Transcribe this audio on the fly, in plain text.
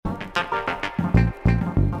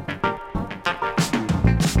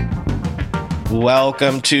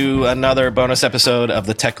Welcome to another bonus episode of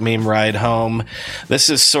the Tech Meme Ride Home. This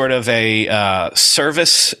is sort of a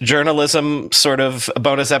service journalism sort of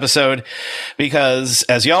bonus episode because,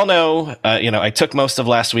 as y'all know, I took most of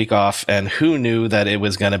last week off, and who knew that it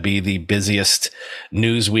was going to be the busiest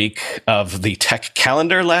news week of the tech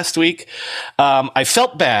calendar last week. I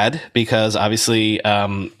felt bad because obviously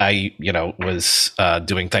I was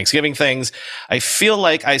doing Thanksgiving things. I feel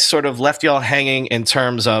like I sort of left y'all hanging in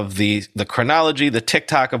terms of the chronology, the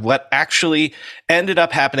TikTok of what actually ended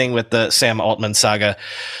up happening with the Sam Altman saga.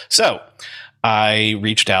 So I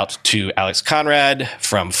reached out to Alex Konrad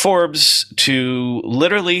from Forbes to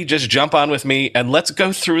literally just jump on with me and let's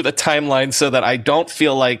go through the timeline so that I don't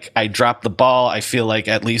feel like I dropped the ball. I feel like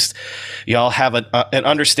at least y'all have an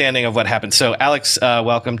understanding of what happened. So Alex,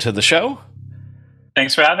 welcome to the show.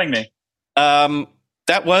 Thanks for having me.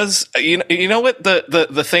 That was, you know what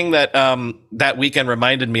the thing that that weekend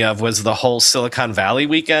reminded me of was the whole Silicon Valley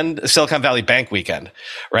Bank weekend,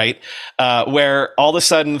 right? Where all of a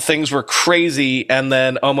sudden things were crazy, and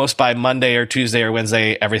then almost by Monday or Tuesday or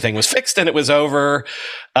Wednesday, everything was fixed and it was over.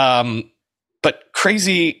 But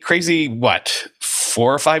crazy, what,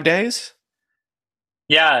 4 or 5 days?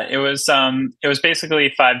 Yeah, it was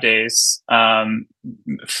basically 5 days,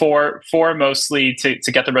 four mostly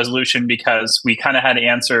to get the resolution, because we kind of had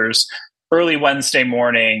answers early Wednesday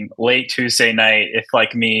morning, late Tuesday night. If,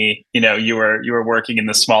 like me, you were working in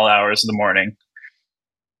the small hours of the morning.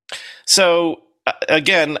 So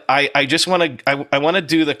again, I just want to I want to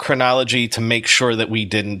do the chronology to make sure that we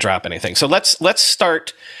didn't drop anything. So let's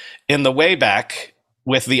start in the way back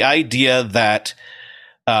with the idea that,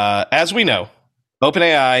 as we know,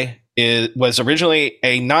 OpenAI was originally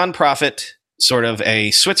a nonprofit, sort of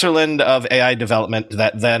a Switzerland of AI development,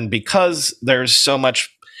 that then, because there's so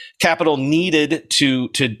much capital needed to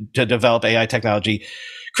develop AI technology,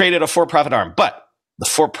 created a for-profit arm. But the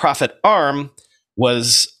for-profit arm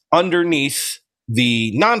was underneath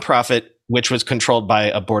the nonprofit, which was controlled by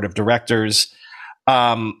a board of directors.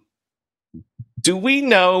 Do we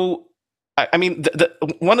know? I mean,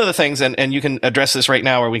 one of the things, and you can address this right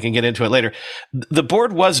now or we can get into it later, the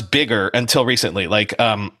board was bigger until recently. Like,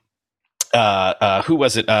 who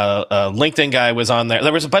was it? LinkedIn guy was on there.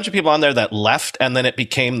 There was a bunch of people on there that left, and then it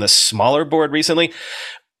became the smaller board recently.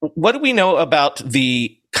 What do we know about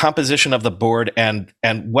the composition of the board and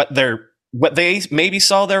what they maybe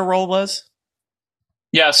saw their role was?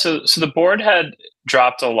 Yeah, so the board had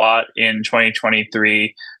dropped a lot in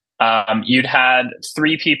 2023. You'd had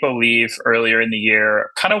 3 people leave earlier in the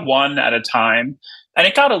year, kind of one at a time. And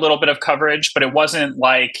it got a little bit of coverage, but it wasn't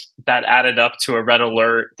like that added up to a red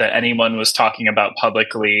alert that anyone was talking about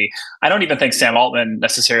publicly. I don't even think Sam Altman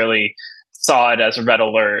necessarily saw it as a red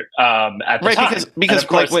alert at the time. Because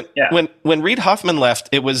course, like when Reid Hoffman left,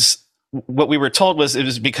 it was, what we were told was it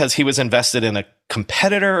was because he was invested in a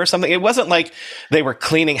competitor or something. It wasn't like they were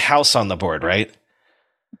cleaning house on the board, right?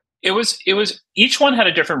 It was each one had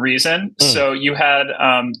a different reason. So you had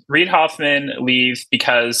Reid Hoffman leave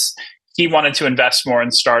because he wanted to invest more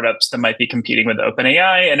in startups that might be competing with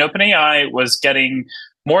OpenAI, and OpenAI was getting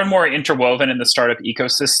more and more interwoven in the startup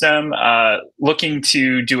ecosystem, looking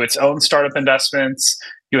to do its own startup investments.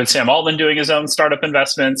 You had Sam Altman doing his own startup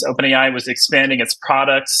investments. OpenAI was expanding its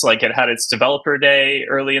products, like it had its developer day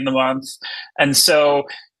early in the month. And so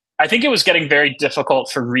I think it was getting very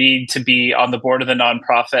difficult for Reid to be on the board of the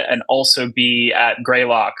nonprofit and also be at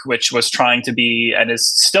Greylock, which was trying to be and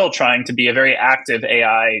is still trying to be a very active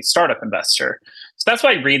AI startup investor. So that's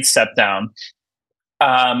why Reid stepped down.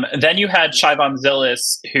 Then you had Shaivan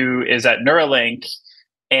Zilis, who is at Neuralink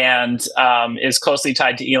and is closely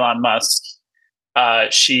tied to Elon Musk.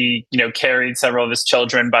 She, carried several of his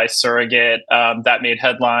children by surrogate. That made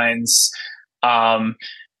headlines.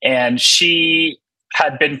 And she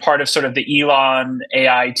had been part of sort of the Elon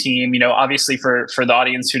AI team. Obviously for the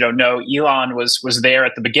audience who don't know, Elon was there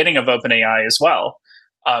at the beginning of OpenAI as well.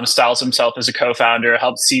 Styles himself as a co-founder,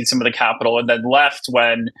 helped seed some of the capital, and then left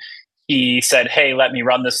when he said, "Hey, let me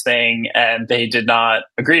run this thing," and they did not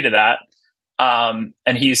agree to that.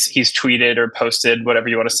 And he's tweeted or posted, whatever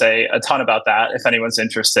you want to say, a ton about that if anyone's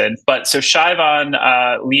interested. But so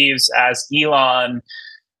Shaivan leaves as Elon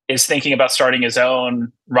is thinking about starting his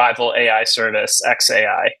own rival AI service,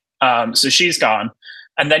 XAI. So she's gone.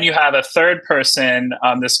 And then you have a third person,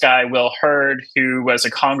 this guy, Will Hurd, who was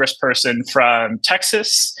a congressperson from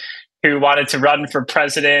Texas, who wanted to run for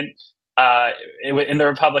president in the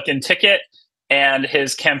Republican ticket. And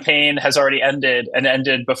his campaign has already ended and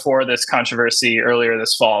ended before this controversy earlier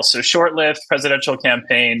this fall. So short-lived presidential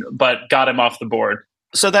campaign, but got him off the board.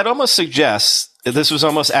 So that almost suggests this was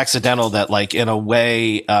almost accidental, that like in a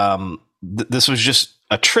way, this was just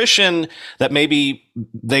attrition, that maybe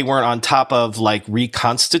they weren't on top of like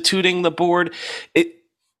reconstituting the board.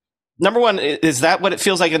 Number one, is that what it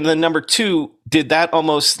feels like? And then number two, did that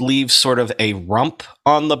almost leave sort of a rump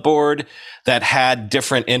on the board that had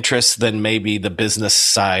different interests than maybe the business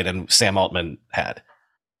side and Sam Altman had?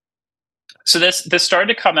 So this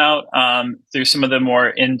started to come out through some of the more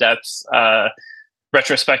in-depth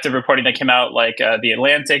retrospective reporting that came out, like The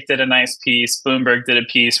Atlantic did a nice piece, Bloomberg did a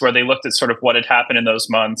piece where they looked at sort of what had happened in those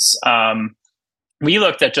months. We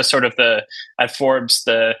looked at just sort of at Forbes,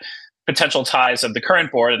 the potential ties of the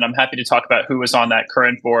current board, and I'm happy to talk about who was on that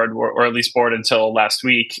current board, or at least board until last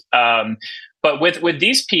week. But with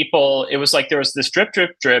these people, it was like there was this drip,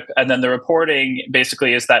 drip, drip, and then the reporting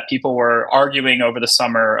basically is that people were arguing over the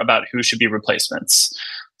summer about who should be replacements.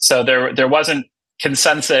 So there wasn't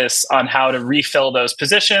consensus on how to refill those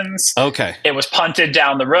positions. Okay. It was punted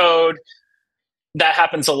down the road. That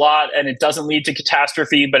happens a lot, and it doesn't lead to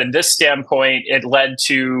catastrophe. But in this standpoint, it led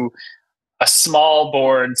to a small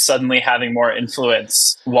board suddenly having more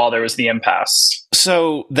influence while there was the impasse.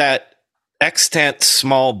 So that extant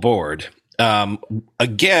small board,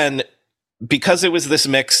 again, because it was this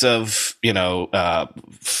mix of,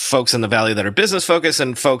 folks in the Valley that are business focused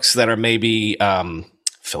and folks that are maybe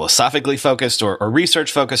philosophically focused or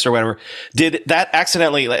research focused or whatever, did that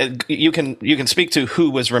accidentally, you can speak to who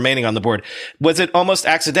was remaining on the board. Was it almost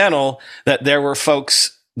accidental that there were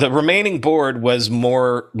folks, the remaining board was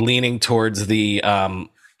more leaning towards the,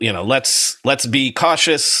 let's be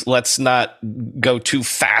cautious. Let's not go too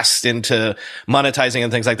fast into monetizing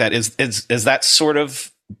and things like that. Is that sort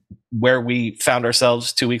of where we found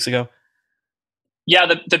ourselves 2 weeks ago? Yeah,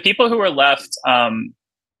 the people who were left,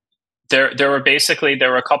 there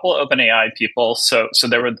were a couple of OpenAI people. So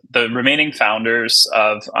there were the remaining founders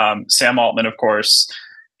of Sam Altman, of course,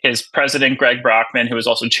 his president, Greg Brockman, who was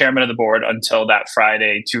also chairman of the board until that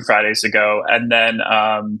Friday, 2 Fridays ago. And then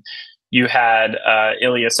you had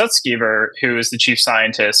Ilya Sutskever, who is the chief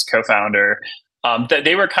scientist, co-founder.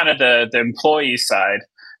 They were kind of the employee side.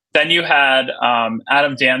 Then you had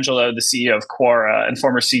Adam D'Angelo, the CEO of Quora and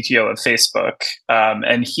former CTO of Facebook.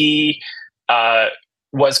 And he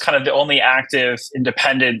was kind of the only active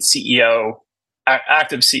independent CEO,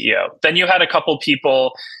 active CEO. Then you had a couple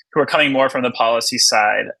people who are coming more from the policy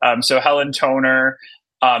side. So Helen Toner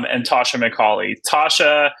and Tasha McCauley.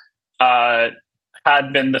 Tasha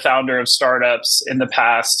had been the founder of startups in the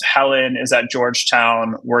past. Helen is at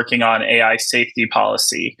Georgetown working on AI safety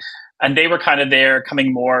policy. And they were kind of there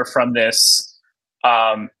coming more from this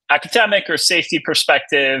academic or safety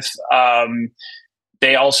perspective.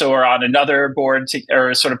 They also are on another board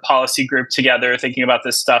or sort of policy group together thinking about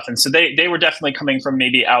this stuff. And so they were definitely coming from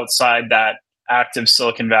maybe outside that active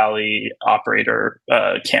Silicon Valley operator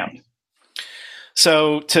camp.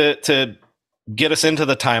 So to get us into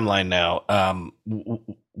the timeline now,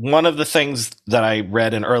 one of the things that I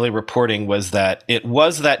read in early reporting was that it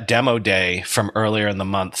was that demo day from earlier in the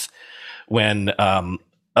month when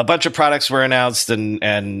a bunch of products were announced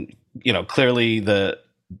and clearly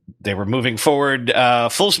they were moving forward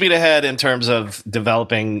full speed ahead in terms of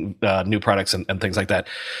developing new products and things like that.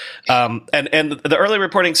 And the early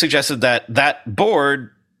reporting suggested that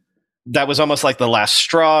board, that was almost like the last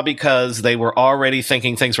straw because they were already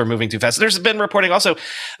thinking things were moving too fast. There's been reporting also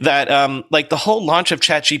that the whole launch of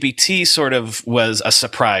ChatGPT sort of was a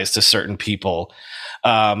surprise to certain people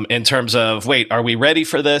in terms of, wait, are we ready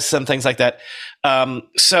for this and things like that.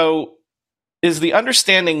 So is the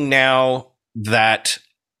understanding now that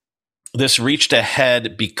this reached a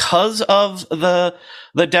head because of the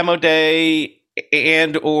demo day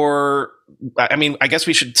I guess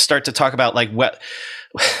we should start to talk about what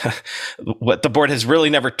the board has really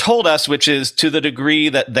never told us, which is to the degree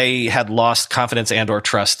that they had lost confidence and or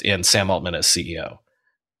trust in Sam Altman as CEO.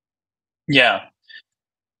 Yeah.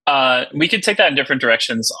 We could take that in different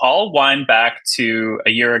directions. I'll wind back to a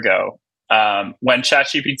year ago when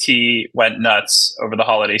ChatGPT went nuts over the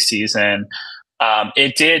holiday season.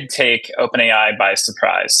 It did take OpenAI by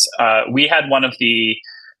surprise. We had one of the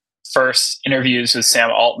first interviews with Sam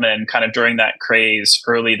Altman kind of during that craze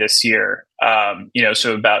early this year,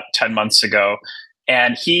 so about 10 months ago.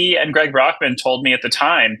 And he and Greg Brockman told me at the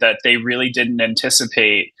time that they really didn't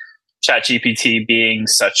anticipate ChatGPT being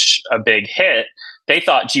such a big hit. They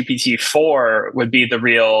thought GPT-4 would be the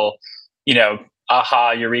real,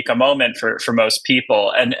 aha, eureka moment for most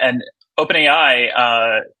people. And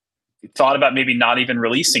OpenAI thought about maybe not even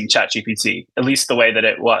releasing ChatGPT, at least the way that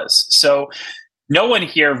it was. So no one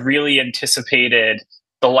here really anticipated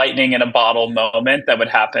the lightning in a bottle moment that would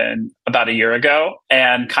happen about a year ago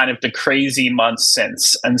and kind of the crazy months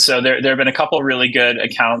since. And so there have been a couple of really good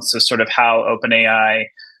accounts of sort of how OpenAI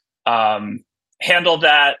handled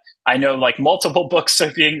that. I know like multiple books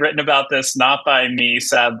are being written about this, not by me,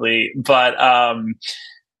 sadly, but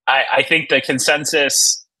I think the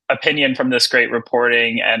consensus opinion from this great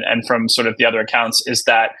reporting and from sort of the other accounts is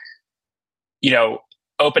that,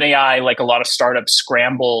 OpenAI, like a lot of startups,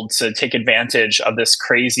 scrambled to take advantage of this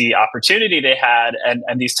crazy opportunity they had and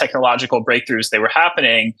these technological breakthroughs they were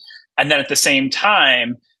happening. And then at the same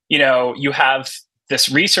time, you have this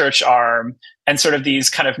research arm and sort of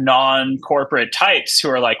these kind of non-corporate types who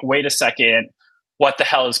are like, wait a second, what the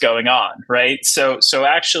hell is going on, right? So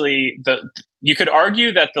actually, you could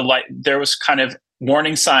argue that there was kind of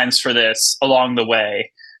warning signs for this along the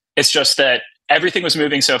way. It's just that everything was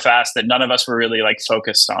moving so fast that none of us were really like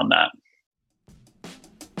focused on that.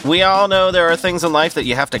 We all know there are things in life that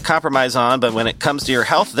you have to compromise on, but when it comes to your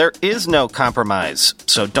health, there is no compromise.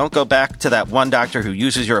 So don't go back to that one doctor who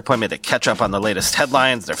uses your appointment to catch up on the latest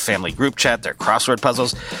headlines, their family group chat, their crossword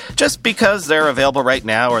puzzles, just because they're available right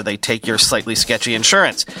now or they take your slightly sketchy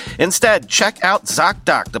insurance. Instead, check out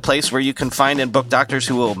ZocDoc, the place where you can find and book doctors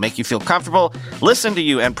who will make you feel comfortable, listen to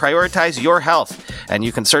you, and prioritize your health. And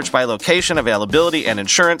you can search by location, availability, and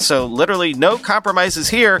insurance, so literally no compromises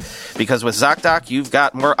here, because with ZocDoc, you've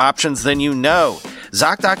got more options than you know.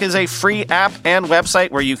 ZocDoc is a free app and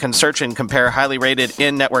website where you can search and compare highly rated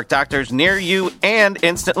in-network doctors near you and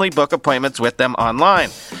instantly book appointments with them online.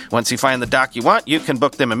 Once you find the doc you want, you can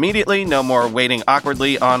book them immediately. No more waiting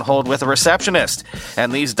awkwardly on hold with a receptionist.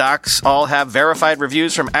 And these docs all have verified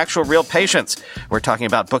reviews from actual real patients. We're talking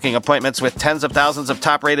about booking appointments with tens of thousands of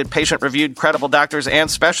top-rated, patient-reviewed, credible doctors and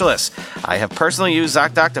specialists. I have personally used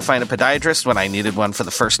ZocDoc to find a podiatrist when I needed one for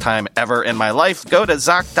the first time ever in my life. Go to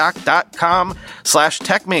ZocDoc.com/TechMeme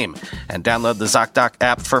and download the ZocDoc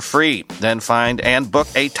app for free. Then find and book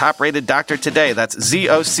a top-rated doctor today. That's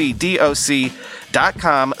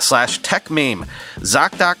ZocDoc.com/TechMeme.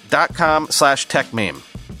 ZocDoc.com/TechMeme.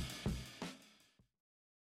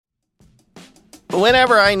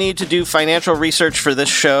 Whenever I need to do financial research for this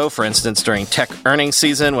show, for instance during tech earnings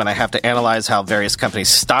season when I have to analyze how various companies'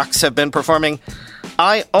 stocks have been performing,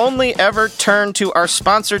 I only ever turn to our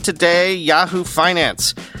sponsor today, Yahoo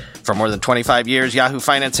Finance. For more than 25 years, Yahoo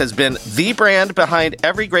Finance has been the brand behind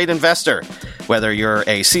every great investor. Whether you're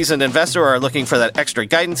a seasoned investor or are looking for that extra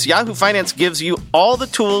guidance, Yahoo Finance gives you all the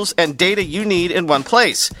tools and data you need in one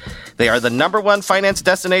place. They are the #1 finance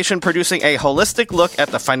destination producing a holistic look at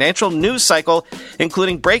the financial news cycle,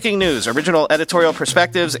 including breaking news, original editorial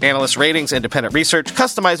perspectives, analyst ratings, independent research,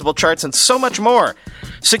 customizable charts, and so much more.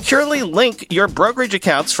 Securely link your brokerage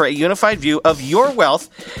accounts for a unified view of your wealth,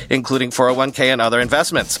 including 401k and other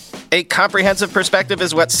investments. A comprehensive perspective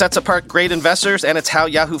is what sets apart great investors, and it's how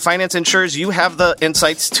Yahoo Finance ensures you have the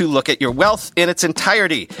insights to look at your wealth in its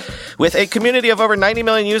entirety. With a community of over 90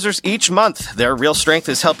 million users each month, their real strength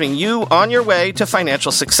is helping you on your way to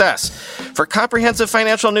financial success. For comprehensive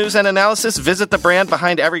financial news and analysis, visit the brand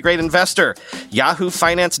behind every great investor,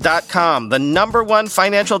 yahoofinance.com, the #1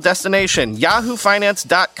 financial destination,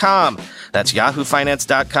 yahoofinance.com. That's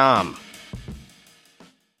yahoofinance.com.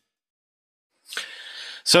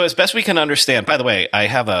 So as best we can understand, by the way, I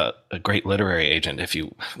have a great literary agent if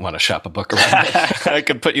you want to shop a book around. I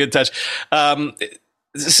could put you in touch.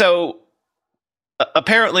 So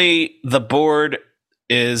apparently the board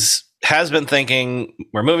has been thinking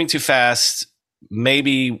we're moving too fast.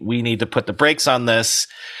 Maybe we need to put the brakes on this.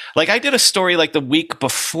 Like I did a story like the week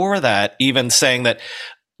before that, even saying that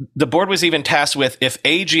the board was even tasked with if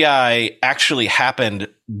AGI actually happened,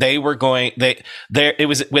 it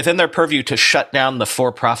was within their purview to shut down the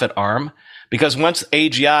for-profit arm, because once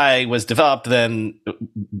AGI was developed, then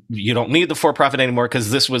you don't need the for-profit anymore because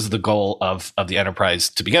this was the goal of the enterprise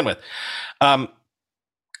to begin with.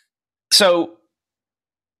 So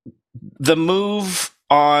the move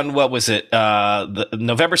on, what was it? The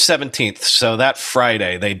November 17th. So that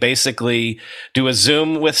Friday, they basically do a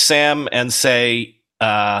Zoom with Sam and say,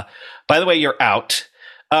 by the way, you're out.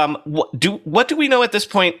 What do we know at this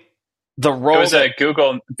point? The role it was a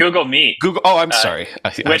Google Meet. Google. Oh, I'm sorry.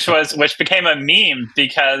 Which became a meme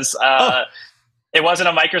because it wasn't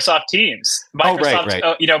a Microsoft Teams.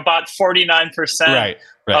 Microsoft, bought 49%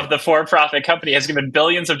 of the for-profit company, has given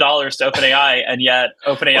billions of dollars to OpenAI, and yet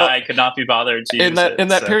OpenAI could not be bothered to use it. In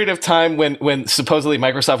that period of time when supposedly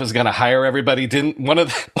Microsoft was going to hire everybody,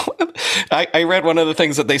 I read one of the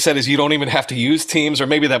things that they said is you don't even have to use Teams, or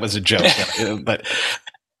maybe that was a joke, but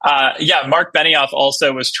Yeah, Mark Benioff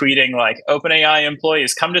also was tweeting like, OpenAI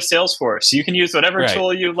employees come to Salesforce. You can use whatever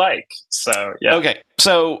tool you like. So, yeah. Okay.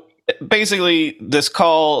 So basically, this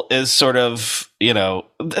call is sort of,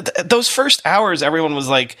 those first hours, everyone was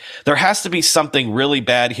like, there has to be something really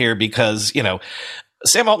bad here because,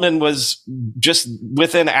 Sam Altman was just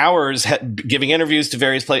within hours giving interviews to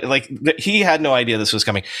various places. Like, he had no idea this was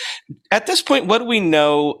coming. At this point, what do we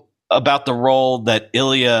know about the role that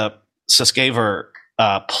Ilya Sutskever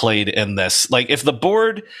played in this? Like, if the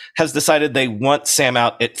board has decided they want Sam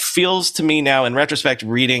out, it feels to me now, in retrospect,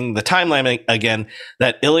 reading the timeline again,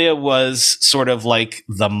 that Ilya was sort of like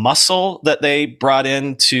the muscle that they brought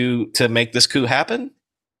in to make this coup happen.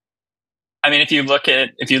 I mean, if you look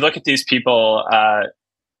at these people,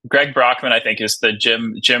 Greg Brockman, I think, is the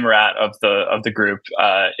gym rat of the group.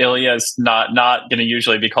 Ilya's not going to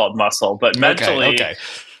usually be called muscle, but mentally,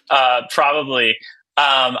 probably.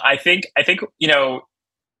 I think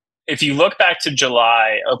if you look back to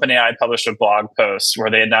July, OpenAI published a blog post where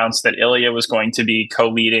they announced that Ilya was going to be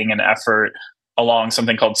co-leading an effort along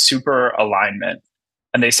something called super alignment.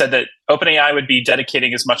 And they said that OpenAI would be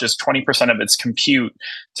dedicating as much as 20% of its compute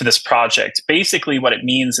to this project. Basically, what it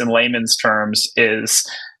means in layman's terms is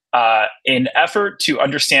an effort to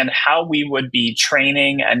understand how we would be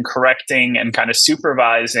training and correcting and kind of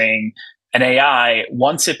supervising an AI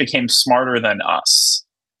once it became smarter than us.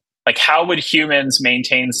 Like, how would humans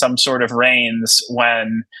maintain some sort of reins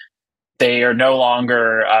when they are no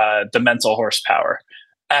longer the mental horsepower?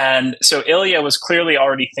 And so Ilya was clearly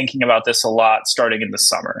already thinking about this a lot starting in the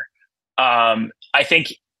summer. I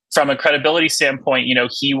think from a credibility standpoint,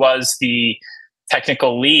 he was the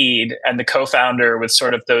technical lead and the co-founder with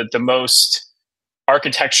sort of the most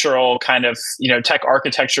architectural kind of, tech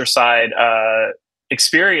architecture side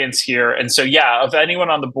experience here. And so, yeah, of anyone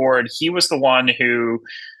on the board, he was the one who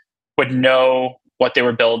would know what they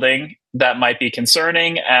were building that might be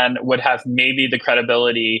concerning and would have maybe the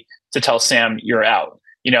credibility to tell Sam, you're out.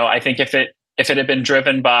 I think if it had been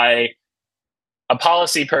driven by a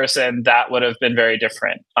policy person, that would have been very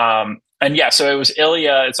different. And yeah, so it was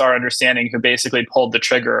Ilya, it's our understanding, who basically pulled the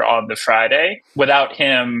trigger on the Friday. Without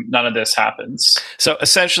him, none of this happens. So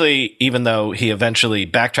essentially, even though he eventually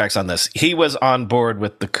backtracks on this, he was on board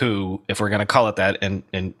with the coup, if we're going to call it that in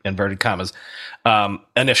inverted commas,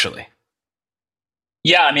 initially.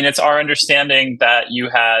 Yeah, I mean, it's our understanding that you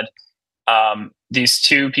had these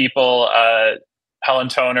two people, Helen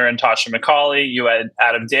Toner and Tasha McCauley, you had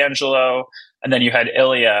Adam D'Angelo, and then you had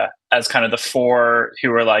Ilya as kind of the four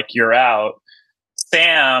who were like, you're out.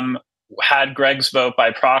 Sam had Greg's vote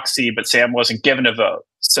by proxy, but Sam wasn't given a vote.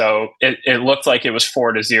 So it looked like it was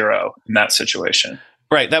 4-0 in that situation.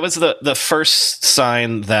 Right. That was the first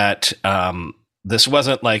sign that this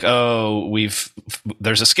wasn't like,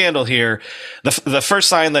 there's a scandal here. The first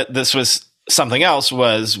sign that this was something else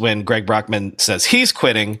was when Greg Brockman says he's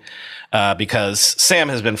quitting because Sam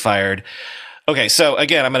has been fired. Okay, so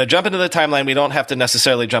again, I'm going to jump into the timeline. We don't have to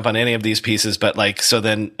necessarily jump on any of these pieces, but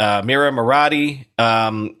then Mira Murati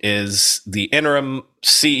is the interim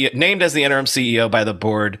CEO, named as the interim CEO by the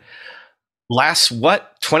board. Last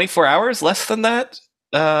 24 hours? Less than that?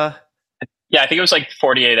 Yeah, I think it was like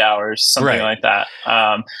 48 hours, something like that.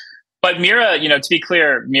 But Mira, to be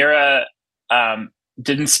clear, Mira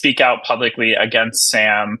didn't speak out publicly against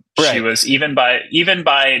Sam. Right. She was even by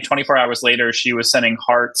 24 hours later, she was sending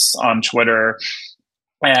hearts on Twitter,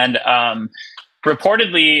 and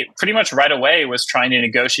reportedly, pretty much right away, was trying to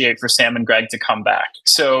negotiate for Sam and Greg to come back.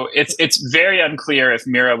 So it's very unclear if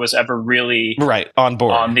Mira was ever really on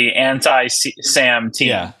board on the anti-Sam team.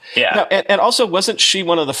 Yeah. No, and also, wasn't she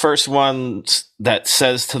one of the first ones that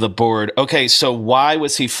says to the board, "Okay, so why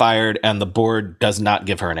was he fired?" And the board does not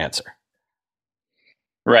give her an answer.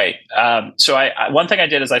 Right. So one thing I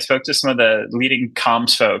did is I spoke to some of the leading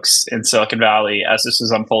comms folks in Silicon Valley as this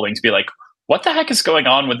was unfolding to be like, what the heck is going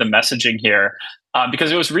on with the messaging here?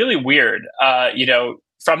 Because it was really weird.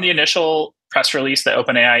 From the initial press release that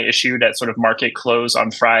OpenAI issued at sort of market close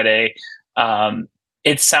on Friday,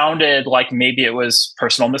 it sounded like maybe it was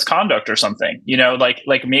personal misconduct or something,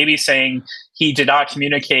 like maybe saying he did not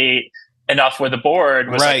communicate enough with the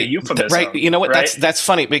board was like a euphemism. Right. You know what? Right? That's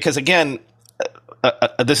funny because, again,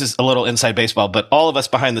 this is a little inside baseball, but all of us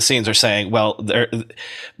behind the scenes are saying, well,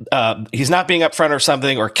 he's not being upfront or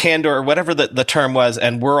something, or candor, or whatever the term was.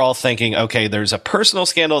 And we're all thinking, okay, there's a personal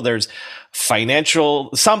scandal, there's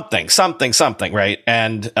financial something, right?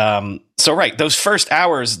 And those first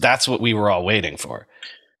hours, that's what we were all waiting for.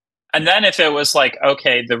 And then if it was like,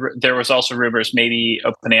 okay, there was also rumors maybe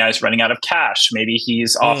OpenAI is running out of cash. Maybe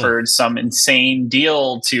he's offered some insane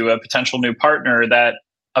deal to a potential new partner that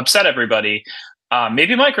upset everybody.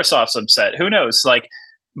 Maybe Microsoft's upset. Who knows? Like,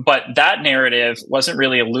 but that narrative wasn't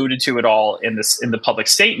really alluded to at all in the public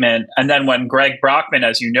statement. And then when Greg Brockman,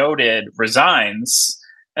 as you noted, resigns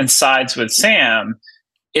and sides with Sam,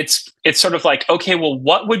 it's sort of like, okay, well,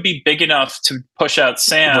 what would be big enough to push out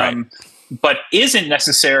Sam, but isn't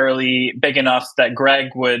necessarily big enough that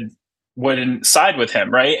Greg wouldn't side with him,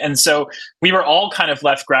 right? And so we were all kind of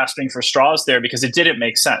left grasping for straws there because it didn't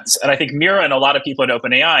make sense. And I think Mira and a lot of people at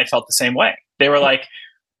OpenAI felt the same way. They were like,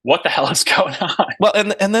 what the hell is going on? Well,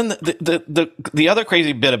 and then the other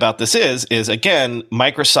crazy bit about this is again,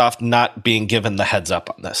 Microsoft not being given the heads up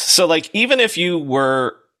on this. So like, even if you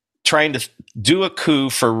were trying to do a coup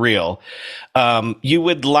for real, you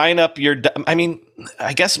would line up I mean,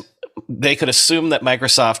 I guess they could assume that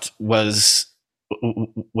Microsoft was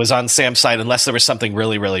on Sam's side unless there was something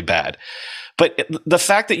really, really bad. But the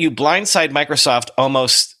fact that you blindside Microsoft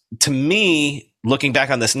almost, to me, looking back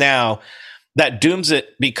on this now, that dooms it,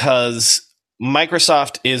 because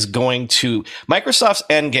Microsoft's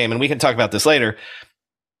endgame, and we can talk about this later,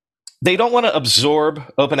 they don't want to absorb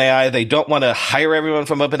OpenAI. They don't want to hire everyone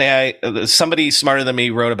from OpenAI. Somebody smarter than me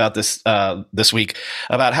wrote about this this week,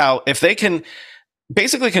 about how if they can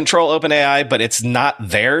basically control OpenAI, but it's not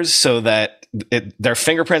theirs, so that their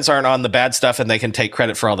fingerprints aren't on the bad stuff and they can take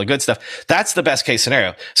credit for all the good stuff, that's the best case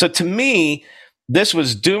scenario. So to me, this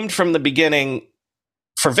was doomed from the beginning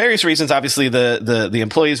for various reasons. Obviously, the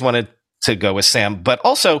employees wanted to go with Sam, but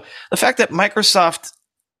also the fact that Microsoft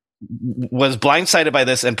was blindsided by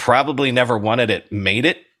this and probably never wanted it made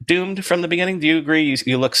it doomed from the beginning. Do you agree?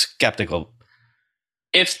 You look skeptical.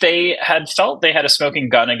 If they had felt they had a smoking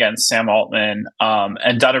gun against Sam Altman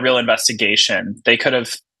and done a real investigation, they could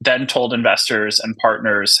have then told investors and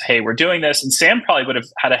partners, hey, we're doing this. And Sam probably would have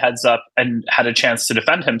had a heads up and had a chance to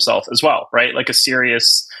defend himself as well, right? Like a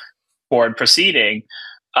serious board proceeding.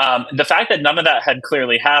 The fact that none of that had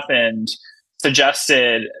clearly happened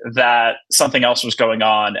suggested that something else was going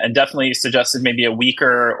on, and definitely suggested maybe a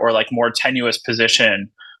weaker or like more tenuous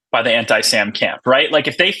position by the anti-Sam camp, right? Like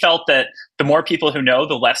if they felt that the more people who know,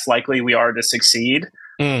 the less likely we are to succeed,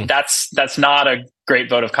 that's not a great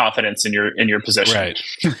vote of confidence in your position. Right.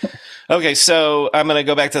 Okay, so I'm going to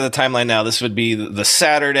go back to the timeline now. This would be the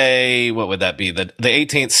Saturday. What would that be? The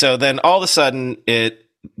 18th. So then all of a sudden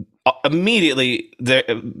immediately the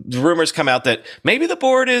rumors come out that maybe the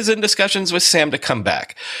board is in discussions with Sam to come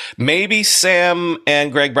back. Maybe Sam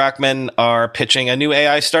and Greg Brockman are pitching a new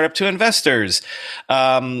AI startup to investors.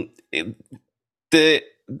 The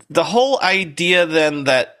whole idea then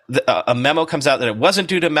that a memo comes out that it wasn't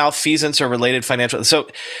due to malfeasance or related financial. So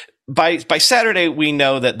by Saturday, we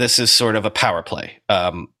know that this is sort of a power play.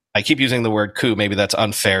 I keep using the word coup. Maybe that's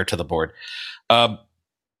unfair to the board.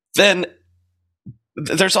 Then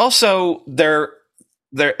there's also the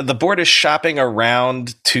board is shopping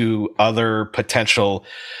around to other potential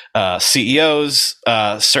CEOs.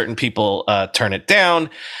 Certain people turn it down.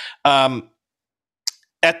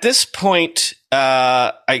 At this point,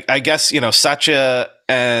 I guess, Satya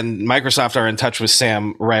and Microsoft are in touch with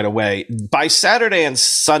Sam right away. By Saturday and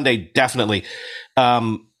Sunday, definitely,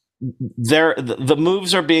 the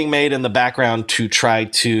moves are being made in the background to try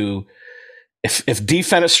to, if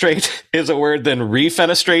defenestrate is a word, then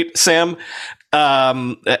refenestrate Sam,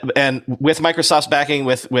 and with Microsoft's backing,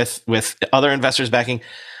 with other investors backing.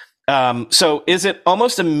 So is it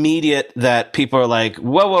almost immediate that people are like,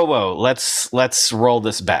 whoa, let's roll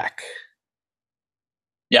this back?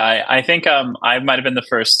 Yeah, I think I might have been the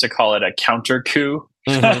first to call it a counter coup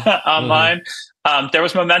online. There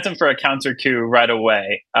was momentum for a counter coup right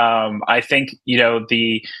away. I think,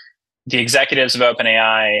 the executives of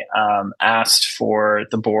OpenAI asked for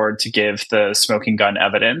the board to give the smoking gun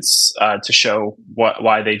evidence to show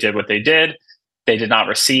why they did what they did. They did not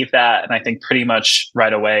receive that, and I think pretty much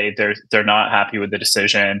right away they're not happy with the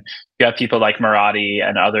decision. You have people like Marathi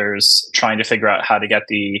and others trying to figure out how to get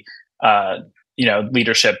the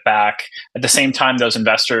leadership back. At the same time, those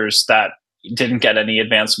investors that didn't get any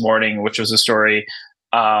advance warning, which was a story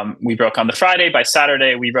we broke on the Friday. By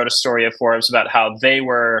Saturday, we wrote a story at Forbes about how they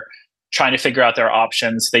were trying to figure out their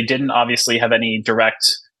options. They didn't obviously have any direct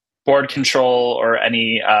board control or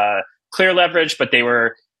any clear leverage, but they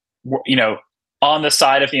were, on the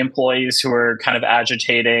side of the employees who were kind of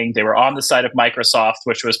agitating. They were on the side of Microsoft,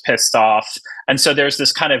 which was pissed off. And so there's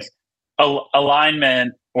this kind of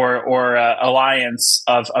alignment or alliance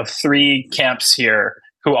of three camps here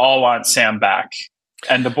who all want Sam back.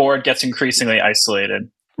 And the board gets increasingly isolated.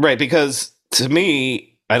 Right, because to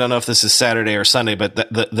me, I don't know if this is Saturday or Sunday, but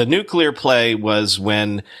the nuclear play was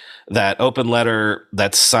when that open letter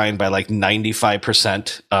that's signed by like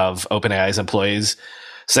 95% of OpenAI's employees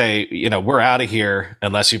say, we're out of here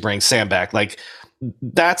unless you bring Sam back. Like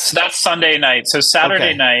that's Sunday night. So Saturday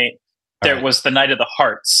okay. night, there was the night of the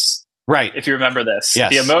hearts. Right. If you remember this,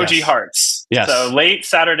 yes, the emoji yes. hearts. Yes. So late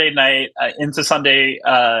Saturday night into Sunday,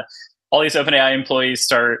 all these OpenAI employees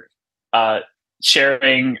start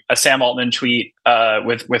sharing a Sam Altman tweet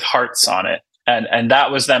with hearts on it. And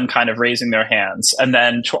that was them kind of raising their hands. And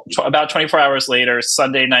then about 24 hours later,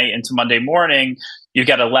 Sunday night into Monday morning, you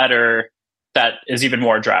get a letter that is even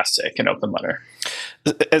more drastic, an open letter.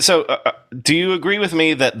 And so do you agree with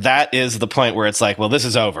me that is the point where it's like, well, this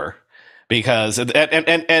is over? Because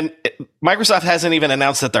and Microsoft hasn't even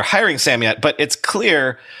announced that they're hiring Sam yet, but it's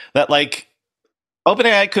clear that like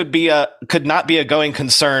OpenAI could not be a going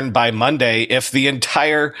concern by Monday if the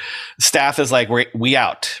entire staff is like we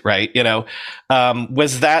out, right?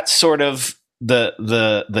 Was that sort of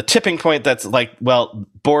the tipping point that's like, well,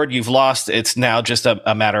 board, you've lost. It's now just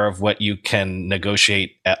a matter of what you can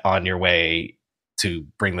negotiate on your way to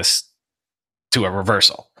bring this to a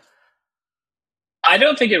reversal? I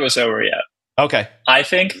don't think it was over yet. Okay. I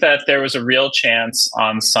think that there was a real chance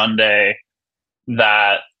on Sunday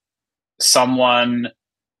that someone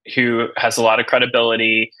who has a lot of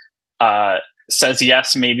credibility says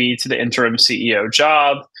yes, maybe to the interim CEO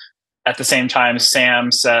job. At the same time,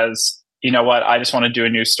 Sam says, you know what, I just want to do a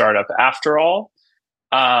new startup after all.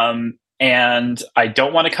 And I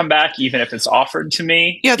don't want to come back, even if it's offered to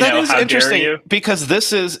me. Yeah, that is interesting because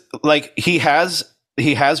this is like he has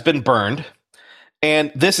been burned.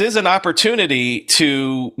 And this is an opportunity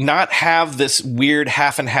to not have this weird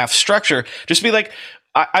half and half structure. Just be like,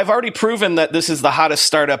 I've already proven that this is the hottest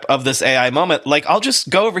startup of this AI moment. Like, I'll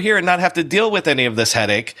just go over here and not have to deal with any of this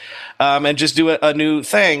headache and just do a new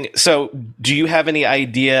thing. So do you have any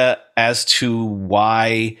idea as to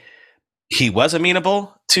why he was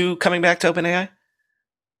amenable to coming back to OpenAI?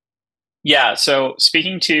 Yeah. So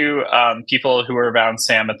speaking to people who were around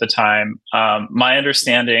Sam at the time, my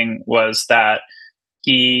understanding was that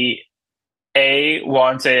he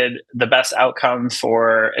wanted the best outcome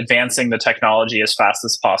for advancing the technology as fast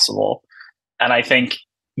as possible. And I think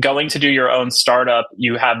going to do your own startup,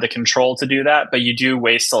 you have the control to do that, but you do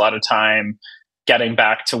waste a lot of time getting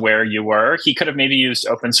back to where you were. He could have maybe used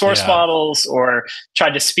open source models or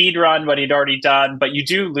tried to speed run what he'd already done, but you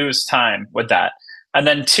do lose time with that. And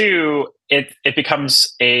then two, it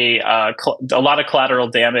becomes a lot of collateral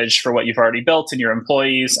damage for what you've already built and your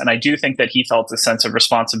employees. And I do think that he felt a sense of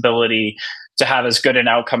responsibility to have as good an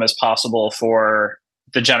outcome as possible for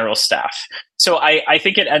the general staff. So I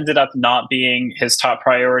think it ended up not being his top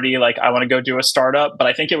priority. Like, I want to go do a startup, but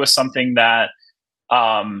I think it was something that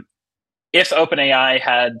if OpenAI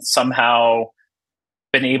had somehow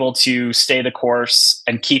been able to stay the course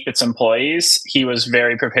and keep its employees, he was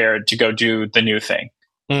very prepared to go do the new thing.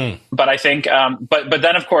 But I think, but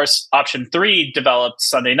then of course, option 3 developed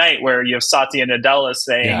Sunday night, where you have Satya Nadella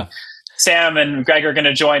saying, Sam and Greg are going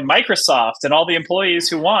to join Microsoft, and all the employees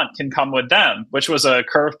who want can come with them, which was a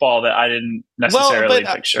curveball that I didn't necessarily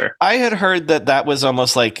picture. I had heard that was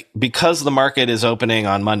almost like, because the market is opening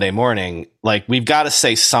on Monday morning, like, we've got to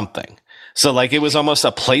say something. So like, it was almost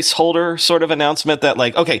a placeholder sort of announcement that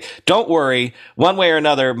like, okay, don't worry, one way or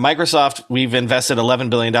another, Microsoft, we've invested $11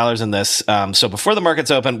 billion in this. So before the markets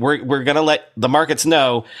open, we're going to let the markets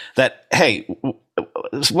know that, hey,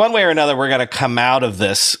 one way or another, we're going to come out of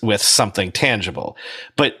this with something tangible.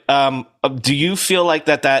 But do you feel like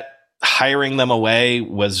that hiring them away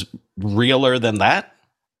was realer than that?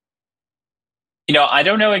 I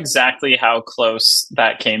don't know exactly how close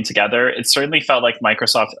that came together. It certainly felt like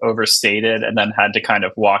Microsoft overstated and then had to kind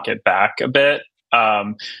of walk it back a bit.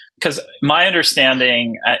 Because my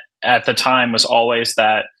understanding at the time was always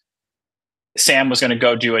that Sam was going to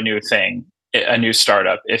go do a new thing, a new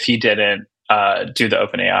startup, if he didn't do the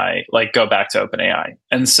OpenAI, like go back to OpenAI.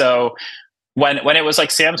 And so when it was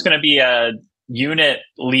like Sam's going to be a unit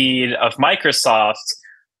lead of Microsoft,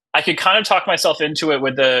 I could kind of talk myself into it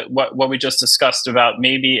with what we just discussed about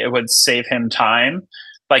maybe it would save him time.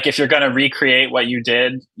 Like, if you're going to recreate what you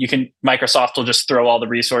did, Microsoft will just throw all the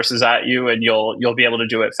resources at you and you'll be able to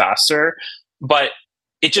do it faster. But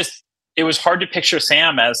it was hard to picture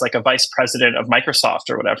Sam as like a vice president of Microsoft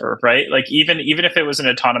or whatever, right? Like, even if it was an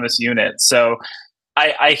autonomous unit. So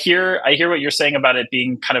I hear what you're saying about it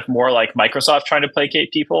being kind of more like Microsoft trying to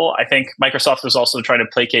placate people. I think Microsoft was also trying to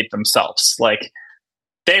placate themselves. Like,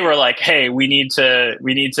 they were like, hey, we need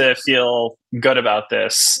to feel good about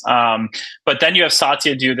this. But then you have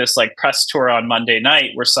Satya do this like press tour on Monday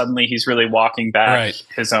night where suddenly he's really walking back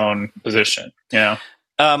his own position.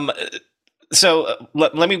 So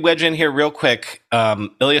let me wedge in here real quick.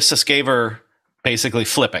 Ilya Sutskever basically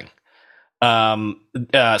flipping.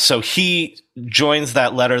 So he joins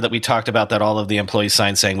that letter that we talked about that all of the employees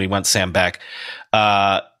signed saying we want Sam back.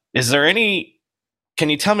 Is there can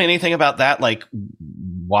you tell me anything about that? Like,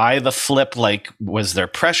 why the flip? Like, was there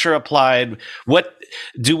pressure applied? What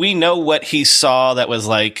do we know what he saw that was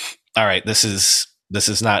like, all right, this is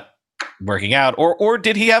not working out, or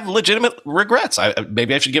did he have legitimate regrets?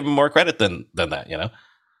 Maybe I should give him more credit than that, you know?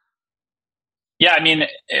 Yeah, I mean,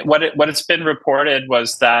 what it's been reported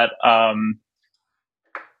was that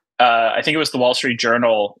I think it was the Wall Street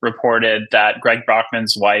Journal reported that Greg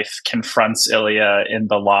Brockman's wife confronts Ilya in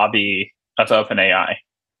the lobby of OpenAI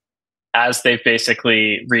as they've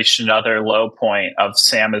basically reached another low point of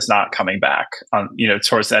Sam is not coming back on,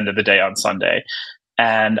 towards the end of the day on Sunday.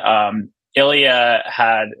 And Ilya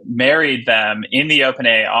had married them in the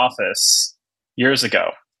OpenAI office years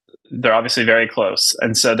ago. They're obviously very close.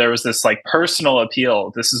 And so there was this like personal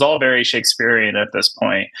appeal. This is all very Shakespearean at this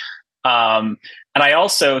point. And I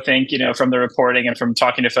also think, from the reporting and from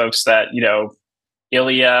talking to folks that,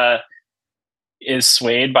 Ilya is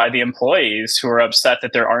swayed by the employees who are upset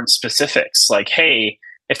that there aren't specifics. Like, hey,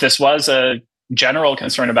 if this was a general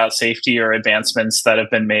concern about safety or advancements that have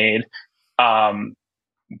been made,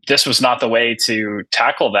 this was not the way to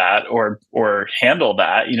tackle that or handle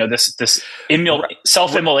that. This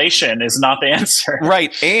self-immolation is not the answer.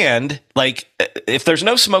 Right. And like, if there's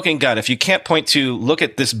no smoking gun, if you can't point to look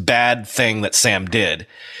at this bad thing that Sam did,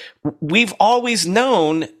 we've always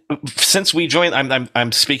known since we joined,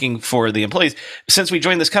 I'm speaking for the employees, since we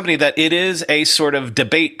joined this company, that it is a sort of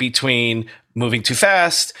debate between moving too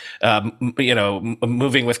fast,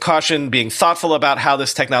 moving with caution, being thoughtful about how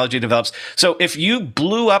this technology develops. So if you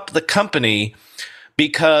blew up the company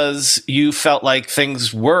because you felt like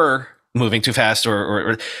things were moving too fast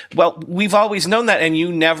well, we've always known that. And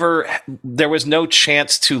there was no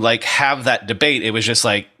chance to like have that debate. It was just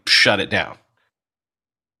like, shut it down.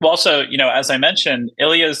 Well, also, as I mentioned,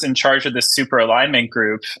 Ilya's in charge of this super alignment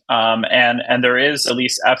group, and there is at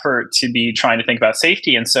least effort to be trying to think about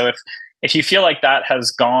safety. And so if you feel like that has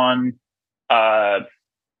gone to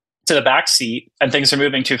the back seat and things are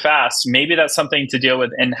moving too fast, maybe that's something to deal with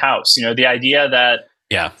in-house. The idea that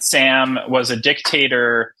Sam was a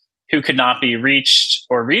dictator who could not be reached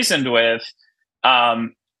or reasoned with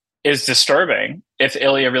is disturbing if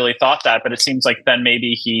Ilya really thought that. But it seems like then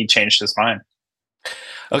maybe he changed his mind.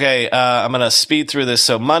 Okay, I'm going to speed through this.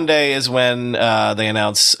 So Monday is when they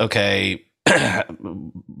announce, okay, they're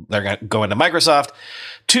going to go into Microsoft.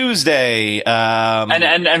 Tuesday.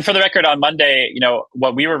 And for the record, on Monday,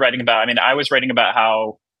 what we were writing about, I was writing about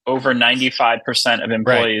how over 95% of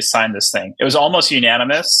employees signed this thing. It was almost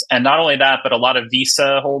unanimous. And not only that, but a lot of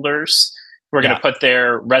visa holders were going to put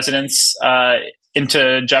their residence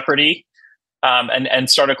into jeopardy. And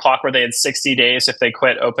start a clock where they had 60 days if they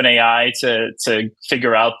quit OpenAI to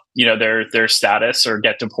figure out their status or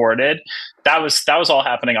get deported. That was all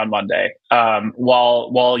happening on Monday.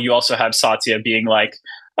 While you also have Satya being like,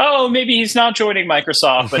 oh, maybe he's not joining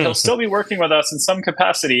Microsoft, but he'll still be working with us in some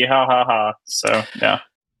capacity. Ha ha ha. So yeah.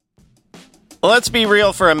 Let's be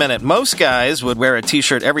real for a minute. Most guys would wear a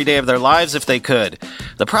t-shirt every day of their lives if they could.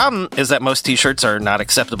 The problem is that most t-shirts are not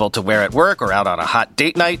acceptable to wear at work or out on a hot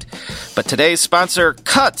date night. But today's sponsor,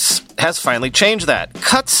 Cuts, has finally changed that.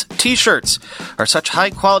 Cuts t-shirts are such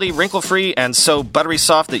high-quality, wrinkle-free, and so buttery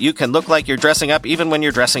soft that you can look like you're dressing up even when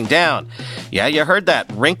you're dressing down. Yeah, you heard that.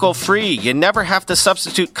 Wrinkle-free. You never have to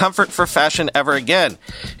substitute comfort for fashion ever again.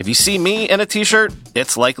 If you see me in a t-shirt,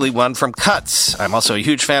 it's likely one from Cuts. I'm also a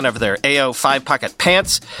huge fan of their AO 5-pocket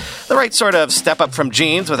pants. The right sort of step up from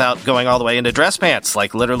jeans without going all the way into dress pants,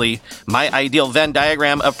 like literally my ideal Venn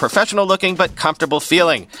diagram of professional looking but comfortable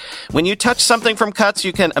feeling. When you touch something from Cuts,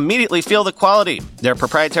 you can immediately feel the quality. Their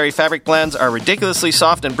proprietary fabric blends are ridiculously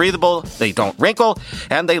soft and breathable, they don't wrinkle,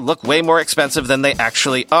 and they look way more expensive than they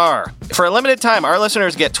actually are. For a limited time, our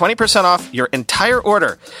listeners get 20% off your entire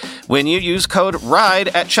order when you use code RIDE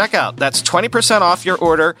at checkout. That's 20% off your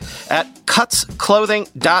order at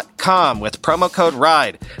cutsclothing.com with promo code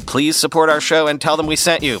RIDE. Please support our show and tell them we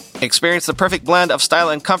sent you. Experience the perfect blend of style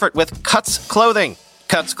and comfort with Cuts Clothing.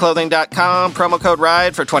 Cutsclothing.com, promo code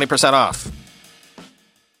RIDE for 20% off.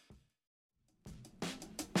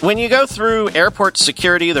 When you go through airport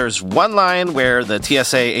security, there's one line where the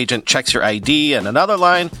TSA agent checks your ID and another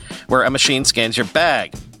line where a machine scans your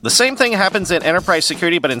bag. The same thing happens in enterprise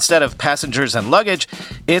security, but instead of passengers and luggage,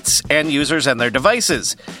 it's end users and their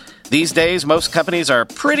devices. These days, most companies are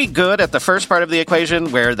pretty good at the first part of the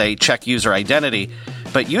equation where they check user identity,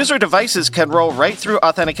 but user devices can roll right through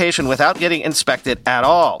authentication without getting inspected at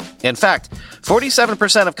all. In fact,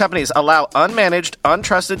 47% of companies allow unmanaged,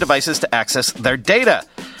 untrusted devices to access their data.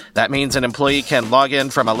 That means an employee can log in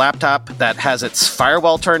from a laptop that has its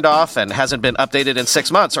firewall turned off and hasn't been updated in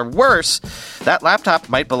 6 months. Or worse, that laptop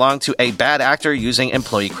might belong to a bad actor using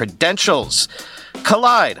employee credentials.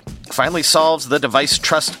 Collide finally solves the device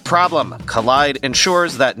trust problem. Collide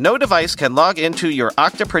ensures that no device can log into your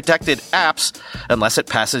Okta-protected apps unless it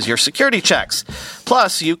passes your security checks.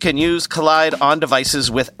 Plus, you can use Collide on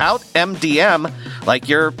devices without MDM, like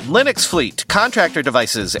your Linux fleet, contractor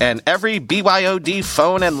devices, and every BYOD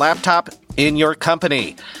phone and laptop in your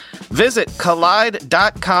company. Visit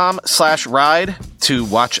collide.com/ride to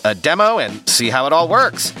watch a demo and see how it all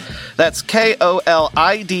works. That's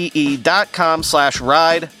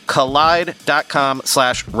KOLIDE.com/ride,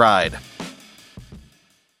 collide.com/ride.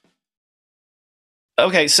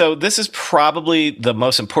 Okay, so this is probably the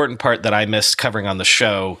most important part that I missed covering on the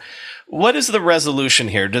show. What is the resolution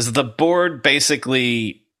here? Does the board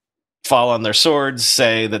basically fall on their swords,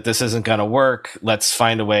 say that this isn't going to work, let's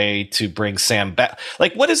find a way to bring Sam back?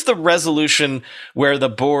 Like, what is the resolution where the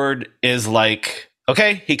board is like,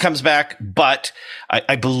 okay, he comes back, but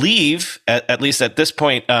I believe, at least at this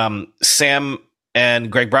point, Sam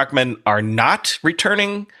and Greg Brockman are not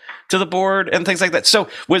returning to the board and things like that. So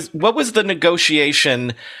what was the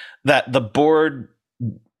negotiation that the board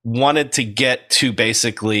wanted to get to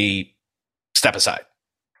basically step aside?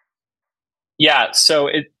 Yeah, so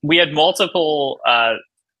we had multiple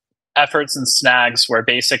efforts and snags where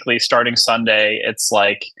basically starting Sunday, it's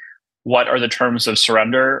like, what are the terms of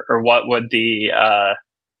surrender, or what would the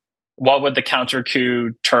counter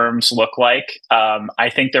coup terms look like?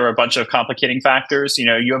 I think there were a bunch of complicating factors. You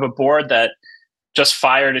know, you have a board that just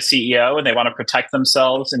fired a CEO and they want to protect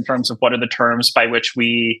themselves in terms of what are the terms by which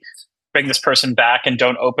we bring this person back and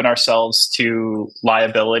don't open ourselves to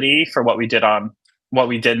liability for what we did and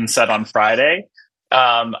said on Friday.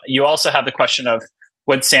 You also have the question of,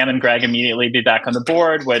 would Sam and Greg immediately be back on the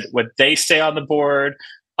board? Would they stay on the board?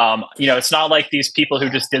 It's not like these people who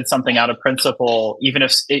just did something out of principle, even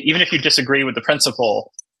if you disagree with the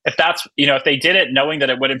principle, if they did it knowing that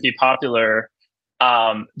it wouldn't be popular,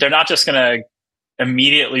 they're not just going to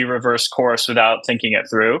immediately reverse course without thinking it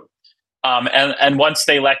through. And once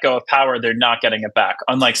they let go of power, they're not getting it back,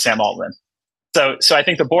 unlike Sam Altman. So I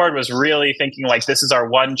think the board was really thinking like, this is our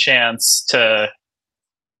one chance to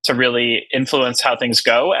really influence how things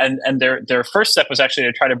go. And their first step was actually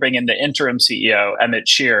to try to bring in the interim CEO, Emmett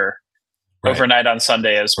Shear, overnight on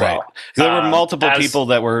Sunday as well. Right. There were multiple people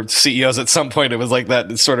that were CEOs at some point. It was like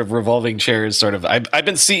that sort of revolving chairs sort of, I've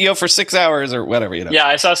been CEO for 6 hours or whatever, you know. Yeah,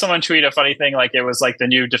 I saw someone tweet a funny thing, like it was like the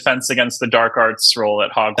new Defense Against the Dark Arts role at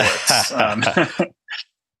Hogwarts.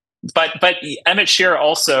 But Emmett Shear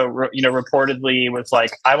also, reportedly was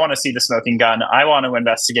like, I want to see the smoking gun. I want to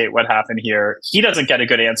investigate what happened here. He doesn't get a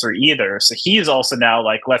good answer either. So he's also now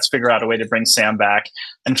like, let's figure out a way to bring Sam back.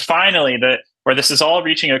 And finally, where this is all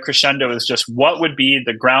reaching a crescendo is just what would be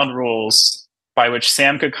the ground rules by which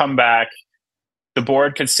Sam could come back, the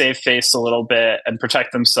board could save face a little bit and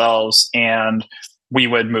protect themselves, and we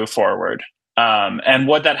would move forward. And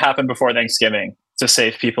would that happen before Thanksgiving to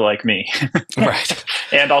save people like me? Right.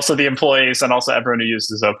 And also the employees and also everyone who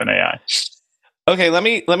uses OpenAI. Okay, let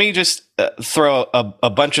me just throw a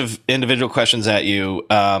bunch of individual questions at you.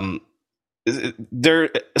 There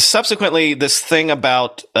subsequently this thing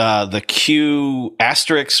about the Q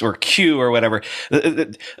asterisk or Q or whatever.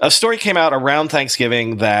 A story came out around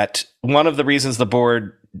Thanksgiving that one of the reasons the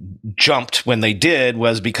board jumped when they did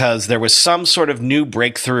was because there was some sort of new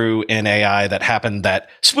breakthrough in AI that happened that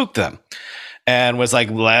spooked them. And was like,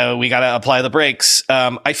 well, we got to apply the brakes.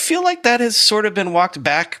 I feel like that has sort of been walked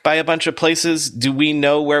back by a bunch of places. Do we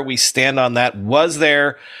know where we stand on that? Was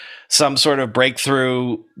there some sort of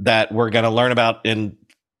breakthrough that we're going to learn about in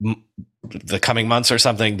the coming months or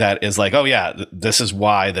something that is like, oh yeah, this is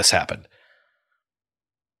why this happened?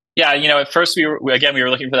 Yeah, at first we were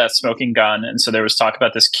looking for that smoking gun. And so there was talk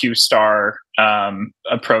about this Q-star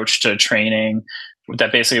approach to training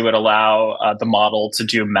that basically would allow the model to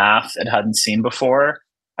do math it hadn't seen before.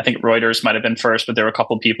 I think Reuters might have been first, but there were a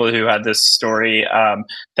couple of people who had this story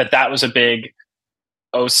that was a big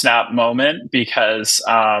oh snap moment because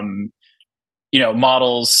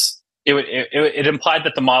models. It implied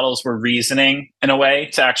that the models were reasoning in a way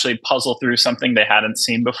to actually puzzle through something they hadn't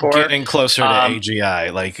seen before. Getting closer to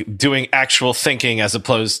AGI, like doing actual thinking as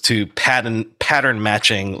opposed to pattern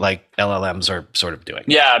matching like LLMs are sort of doing.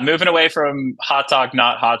 Yeah, moving away from hot dog,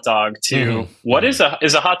 not hot dog to what is a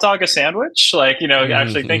hot dog a sandwich? Like,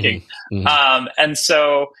 actually thinking. And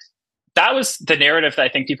so that was the narrative that I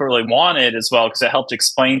think people really wanted as well, because it helped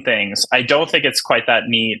explain things. I don't think it's quite that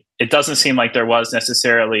neat. It doesn't seem like there was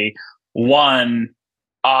necessarily one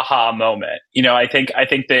aha moment. I think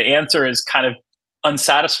the answer is kind of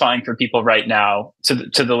unsatisfying for people right now to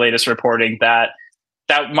the latest reporting that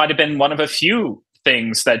might have been one of a few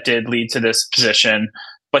things that did lead to this position,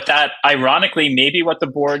 but that ironically maybe what the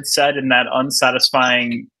board said in that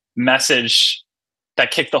unsatisfying message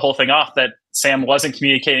that kicked the whole thing off, that Sam wasn't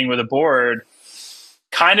communicating with the board,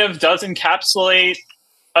 kind of does encapsulate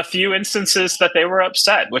a few instances that they were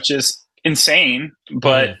upset, which is insane,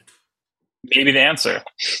 but maybe the answer.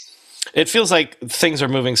 It feels like things are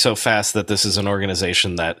moving so fast that this is an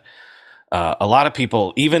organization that a lot of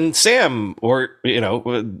people, even Sam, or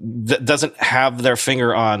doesn't have their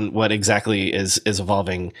finger on what exactly is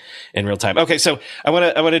evolving in real time. Okay, so I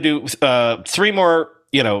want to do three more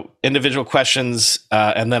individual questions,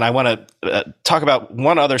 and then I want to talk about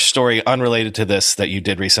one other story unrelated to this that you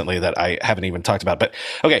did recently that I haven't even talked about. But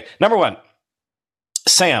okay, number one,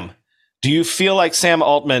 Sam, do you feel like Sam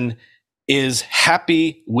Altman is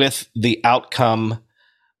happy with the outcome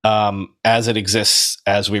as it exists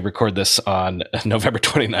as we record this on November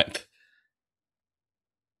 29th?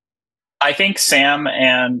 I think Sam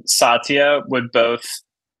and Satya would both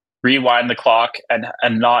rewind the clock and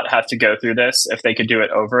not have to go through this if they could do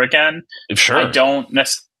it over again. Sure. I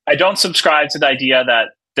don't subscribe to the idea that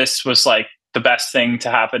this was like the best thing to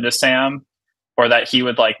happen to Sam, or that he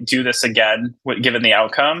would like do this again given the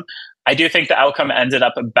outcome. I do think the outcome ended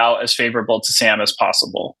up about as favorable to Sam as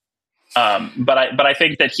possible. But I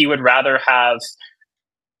think that he would rather have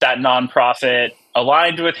that nonprofit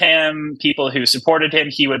aligned with him, people who supported him.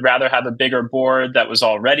 He would rather have a bigger board that was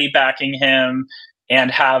already backing him and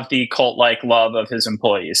have the cult-like love of his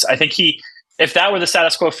employees. I think if that were the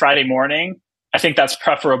status quo Friday morning, I think that's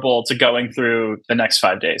preferable to going through the next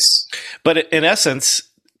 5 days. But in essence,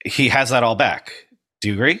 he has that all back. Do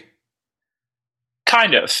you agree?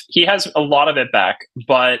 Kind of. He has a lot of it back,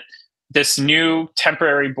 but this new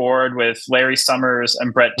temporary board with Larry Summers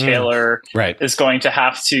and Brett Taylor is going to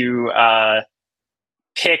have to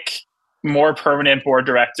pick more permanent board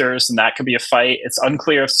directors, and that could be a fight. It's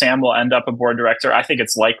unclear if Sam will end up a board director. I think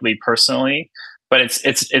it's likely personally, but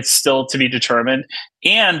it's still to be determined.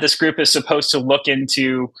 And this group is supposed to look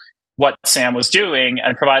into what Sam was doing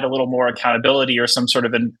and provide a little more accountability or some sort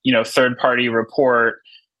of third party report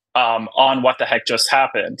on what the heck just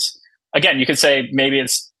happened. Again, you could say maybe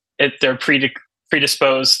they're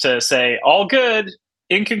predisposed to say all good.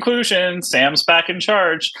 In conclusion, Sam's back in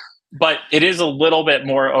charge. But it is a little bit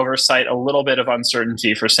more oversight, a little bit of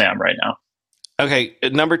uncertainty for Sam right now. Okay,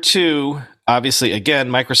 number two, obviously, again,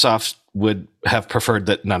 Microsoft would have preferred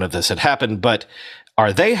that none of this had happened. But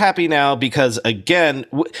are they happy now? Because, again,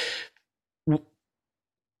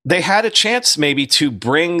 they had a chance maybe to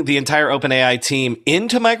bring the entire OpenAI team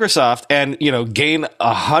into Microsoft and, gain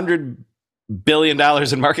 $100 billion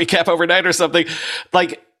in market cap overnight or something.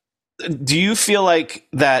 Like, do you feel like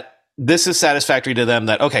that this is satisfactory to them,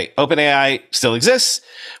 that, okay, OpenAI still exists,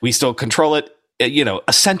 we still control it,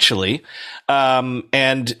 essentially,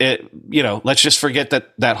 and let's just forget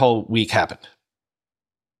that whole week happened?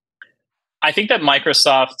 I think that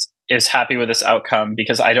Microsoft is happy with this outcome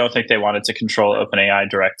because I don't think they wanted to control OpenAI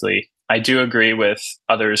directly. I do agree with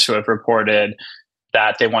others who have reported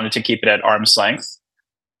that they wanted to keep it at arm's length.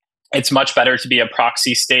 It's much better to be a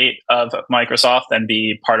proxy state of Microsoft than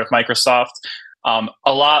be part of Microsoft.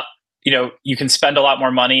 You can spend a lot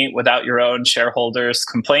more money without your own shareholders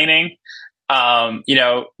complaining.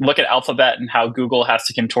 Look at Alphabet and how Google has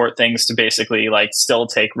to contort things to basically still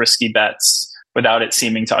take risky bets without it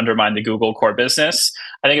seeming to undermine the Google core business.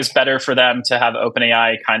 I think it's better for them to have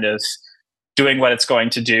OpenAI kind of doing what it's going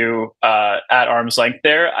to do at arm's length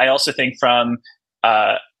there. I also think from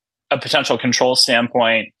a potential control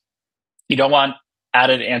standpoint, you don't want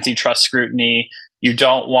added antitrust scrutiny. You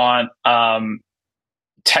don't want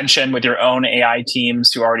tension with your own AI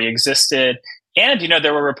teams who already existed. And,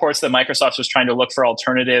 there were reports that Microsoft was trying to look for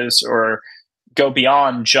alternatives or go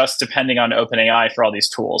beyond just depending on OpenAI for all these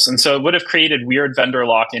tools. And so it would have created weird vendor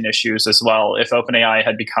lock-in issues as well if OpenAI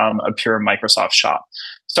had become a pure Microsoft shop.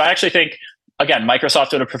 So I actually think, again,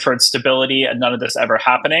 Microsoft would have preferred stability and none of this ever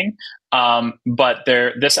happening. But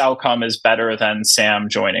this outcome is better than Sam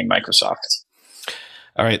joining Microsoft.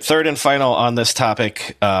 All right, third and final on this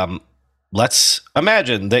topic. Let's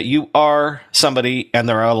imagine that you are somebody, and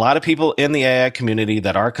there are a lot of people in the AI community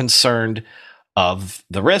that are concerned of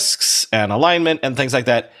the risks and alignment and things like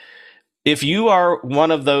that. If you are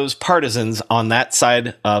one of those partisans on that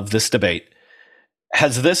side of this debate,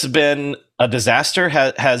 has this been a disaster?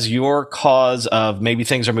 Has your cause of maybe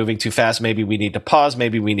things are moving too fast, maybe we need to pause,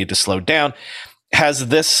 maybe we need to slow down, has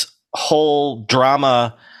this whole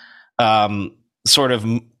drama sort of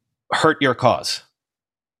hurt your cause?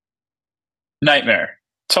 Nightmare,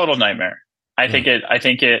 total nightmare. I think it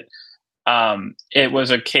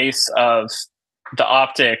was a case of the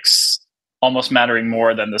optics almost mattering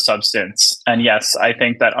more than the substance. And yes, I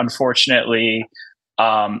think that unfortunately,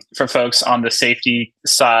 for folks on the safety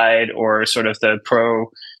side or sort of the pro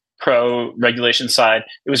regulation side,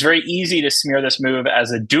 it was very easy to smear this move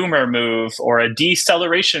as a doomer move or a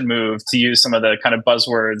deceleration move, to use some of the kind of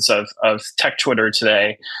buzzwords of tech Twitter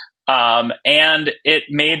today. And it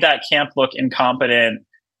made that camp look incompetent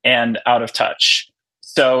and out of touch.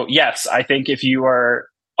 So yes, I think if you are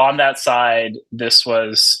on that side, this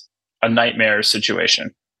was a nightmare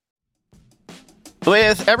situation.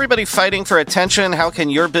 With everybody fighting for attention, how can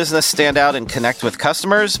your business stand out and connect with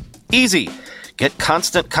customers? Easy. Get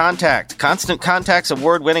Constant Contact. Constant Contact's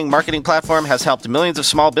award-winning marketing platform has helped millions of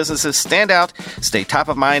small businesses stand out, stay top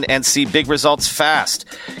of mind, and see big results fast.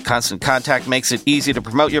 Constant Contact makes it easy to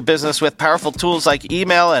promote your business with powerful tools like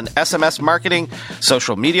email and SMS marketing,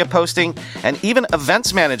 social media posting, and even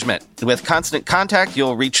events management. With Constant Contact,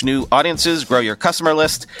 you'll reach new audiences, grow your customer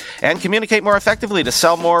list, and communicate more effectively to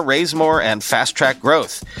sell more, raise more, and fast-track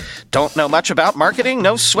growth. Don't know much about marketing?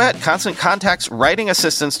 No sweat. Constant Contact's writing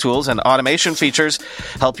assistance tools and automation features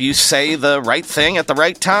help you say the right thing at the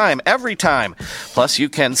right time, every time. Plus, you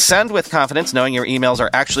can send with confidence knowing your emails are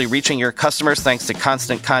actually reaching your customers thanks to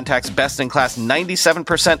Constant Contact's best-in-class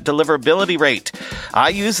 97% deliverability rate. I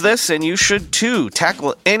use this, and you should too.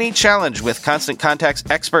 Tackle any challenge with Constant Contact's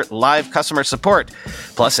expert live customer support.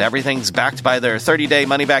 Plus, everything's backed by their 30-day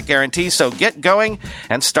money-back guarantee, so get going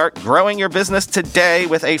and start growing your business today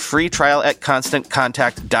with a free trial at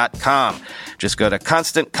ConstantContact.com. Just go to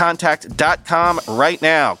ConstantContact.com right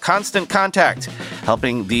now. Constant Contact,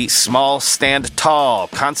 helping the small stand tall.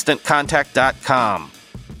 ConstantContact.com.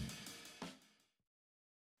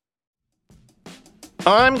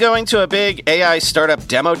 I'm going to a big AI startup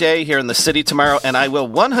demo day here in the city tomorrow, and I will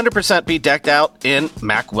 100% be decked out in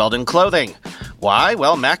Mack Weldon clothing. Why?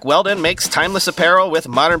 Well, Mack Weldon makes timeless apparel with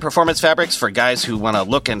modern performance fabrics for guys who want to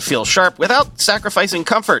look and feel sharp without sacrificing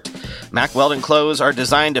comfort. Mack Weldon clothes are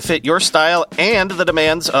designed to fit your style and the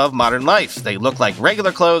demands of modern life. They look like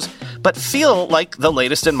regular clothes, but feel like the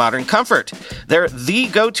latest in modern comfort. They're the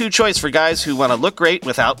go-to choice for guys who want to look great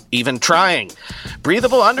without even trying.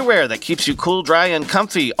 Breathable underwear that keeps you cool, dry, and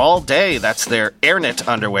comfy all day. That's their AirKnit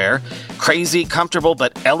underwear. Crazy, comfortable,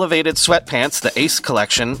 but elevated sweatpants, the Ace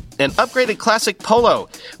collection. An upgraded classic polo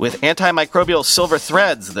with antimicrobial silver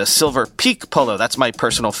threads, the Silver Peak polo. That's my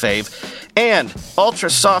personal fave. And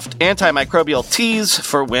ultra-soft antimicrobial tees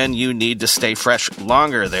for when you need to stay fresh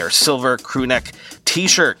longer. Their silver crewneck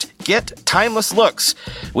t-shirt. Get timeless looks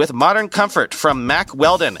with modern comfort from Mack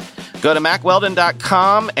Weldon. Go to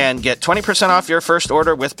MackWeldon.com and get 20% off your first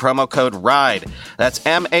order with promo code RIDE. That's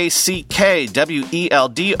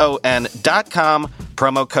MackWeldon.com,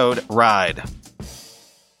 promo code RIDE.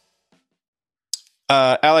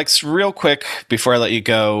 Alex, real quick before I let you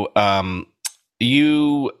go,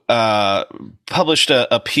 you published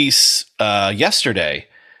a piece yesterday,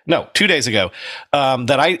 2 days ago,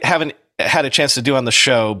 that I haven't had a chance to do on the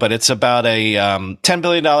show, but it's about a $10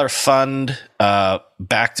 billion fund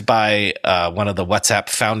backed by one of the WhatsApp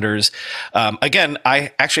founders. Again,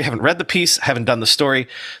 I actually haven't read the piece, haven't done the story.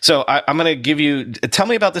 So I'm going to tell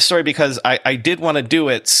me about the story because I did want to do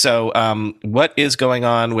it. So what is going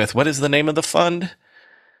on with, what is the name of the fund?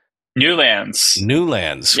 Newlands.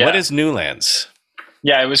 Yeah. What is Newlands?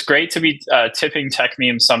 Yeah, it was great to be tipping tech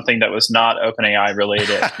memes something that was not OpenAI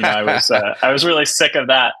related. I was really sick of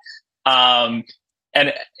that. And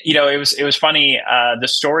it was funny. The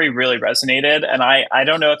story really resonated, and I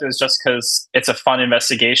don't know if it was just because it's a fun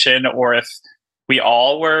investigation, or if we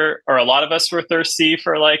all were, or a lot of us were thirsty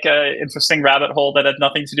for like a interesting rabbit hole that had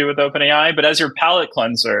nothing to do with OpenAI. But as your palate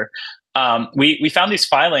cleanser, we found these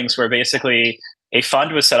filings where basically a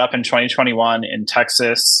fund was set up in 2021 in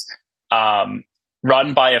Texas.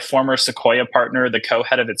 Run by a former Sequoia partner, the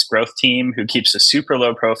co-head of its growth team, who keeps a super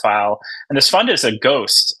low profile. And this fund is a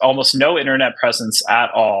ghost, almost no internet presence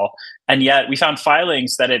at all. And yet we found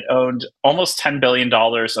filings that it owned almost $10 billion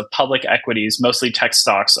of public equities, mostly tech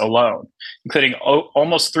stocks alone, including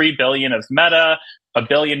almost $3 billion of Meta, $1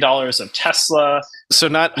 billion of Tesla. So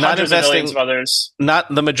not investing of others.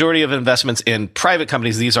 Not the majority of investments in private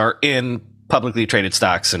companies. These are in publicly traded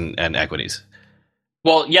stocks and equities.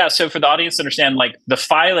 Well, yeah. So for the audience to understand, like, the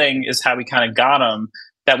filing is how we kind of got them,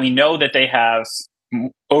 that we know that they have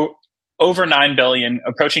over 9 billion,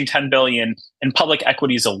 approaching 10 billion in public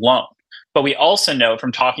equities alone. But we also know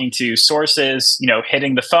from talking to sources,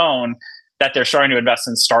 hitting the phone, that they're starting to invest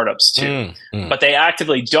in startups too. But they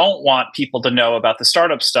actively don't want people to know about the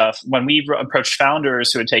startup stuff. When we approached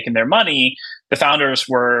founders who had taken their money, the founders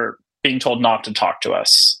were being told not to talk to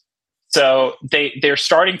us. So they're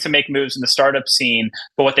starting to make moves in the startup scene,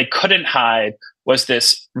 but what they couldn't hide was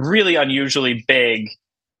this really unusually big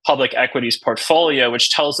public equities portfolio, which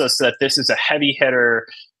tells us that this is a heavy hitter,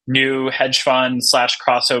 new hedge fund /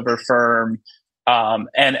 crossover firm.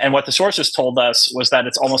 And what the sources told us was that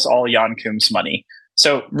it's almost all Jan Koum's money.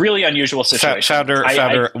 So really unusual situation.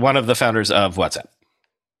 Founder, one of the founders of WhatsApp.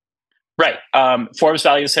 Right. Forbes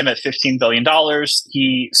values him at $15 billion.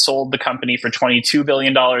 He sold the company for $22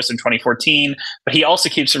 billion in 2014, but he also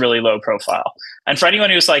keeps a really low profile. And for anyone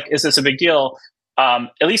who's like, is this a big deal?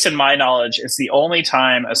 At least in my knowledge, it's the only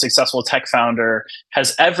time a successful tech founder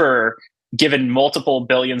has ever given multiple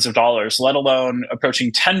billions of dollars, let alone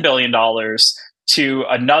approaching $10 billion to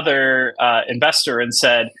another investor and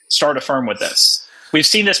said, start a firm with this. We've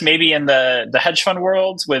seen this maybe in the hedge fund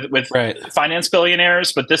world with finance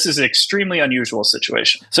billionaires, but this is an extremely unusual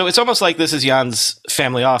situation. So it's almost like this is Jan's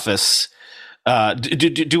family office.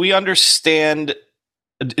 Do we understand,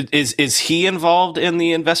 is he involved in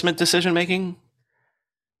the investment decision making?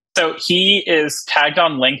 So he is tagged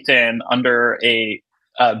on LinkedIn under a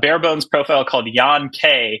bare bones profile called Jan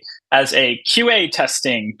K as a QA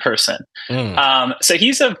testing person. So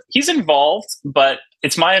he's involved, but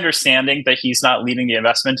it's my understanding that he's not leading the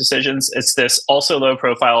investment decisions. It's this also low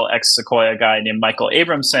profile ex-Sequoia guy named Michael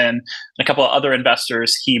Abramson and a couple of other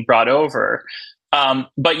investors he brought over.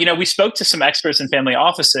 But, we spoke to some experts in family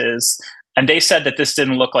offices, and they said that this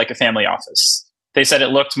didn't look like a family office. They said it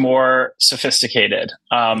looked more sophisticated,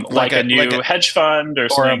 like a new hedge fund or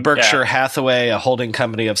something. Or a Berkshire Hathaway, a holding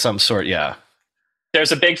company of some sort, yeah.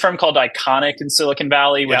 There's a big firm called Iconic in Silicon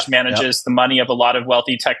Valley, which manages the money of a lot of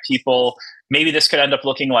wealthy tech people. Maybe this could end up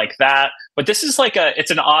looking like that. But this is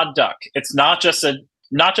it's an odd duck. It's not just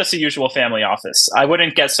a usual family office. I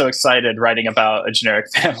wouldn't get so excited writing about a generic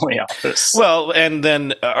family office. Well, and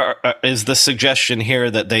then is the suggestion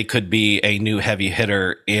here that they could be a new heavy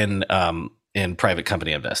hitter in private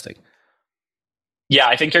company investing? Yeah,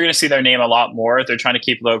 I think you're going to see their name a lot more. They're trying to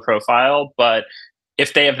keep low profile, but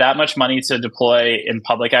if they have that much money to deploy in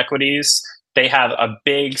public equities, they have a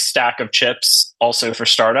big stack of chips also for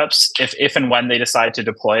startups. If and when they decide to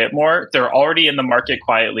deploy it more, they're already in the market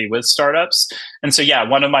quietly with startups. And so,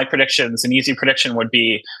 one of my predictions, an easy prediction would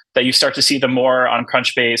be that you start to see them more on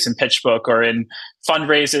Crunchbase and PitchBook or in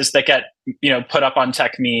fundraisers that get, put up on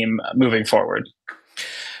Tech Meme moving forward.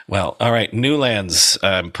 Well, all right. Newlands.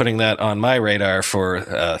 I'm putting that on my radar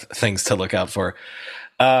for things to look out for.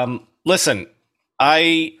 Listen,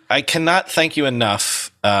 I cannot thank you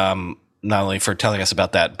enough, not only for telling us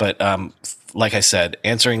about that, but like I said,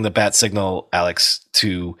 answering the bat signal, Alex,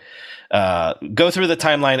 to go through the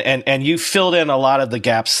timeline. And you filled in a lot of the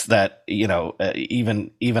gaps that,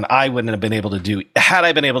 even I wouldn't have been able to do had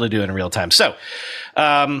I been able to do it in real time. So,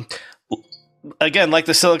 again, like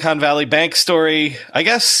the Silicon Valley Bank story, I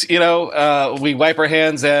guess, we wipe our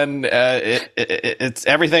hands and it's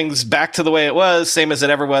everything's back to the way it was, same as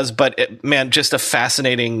it ever was. But just a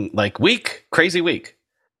fascinating, crazy week.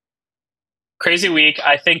 Crazy week.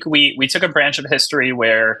 I think we took a branch of history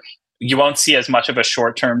where you won't see as much of a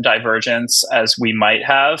short-term divergence as we might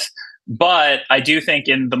have. But I do think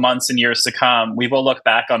in the months and years to come, we will look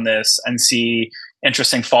back on this and see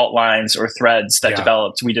interesting fault lines or threads that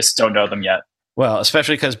developed. We just don't know them yet. Well,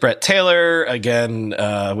 especially because Brett Taylor, again,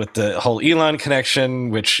 with the whole Elon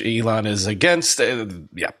connection, which Elon is against. Okay.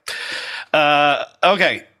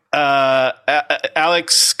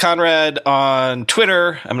 Alex Konrad on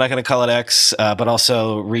Twitter. I'm not going to call it X, but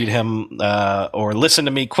also read him or listen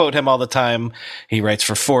to me quote him all the time. He writes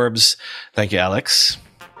for Forbes. Thank you, Alex.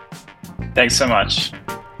 Thanks so much.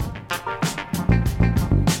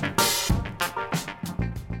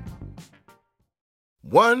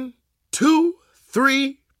 One, two,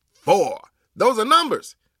 3, 4. Those are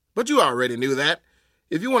numbers, but you already knew that.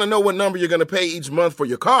 If you want to know what number you're going to pay each month for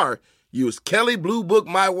your car, use Kelley Blue Book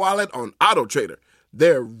My Wallet on AutoTrader.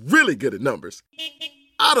 They're really good at numbers.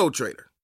 AutoTrader.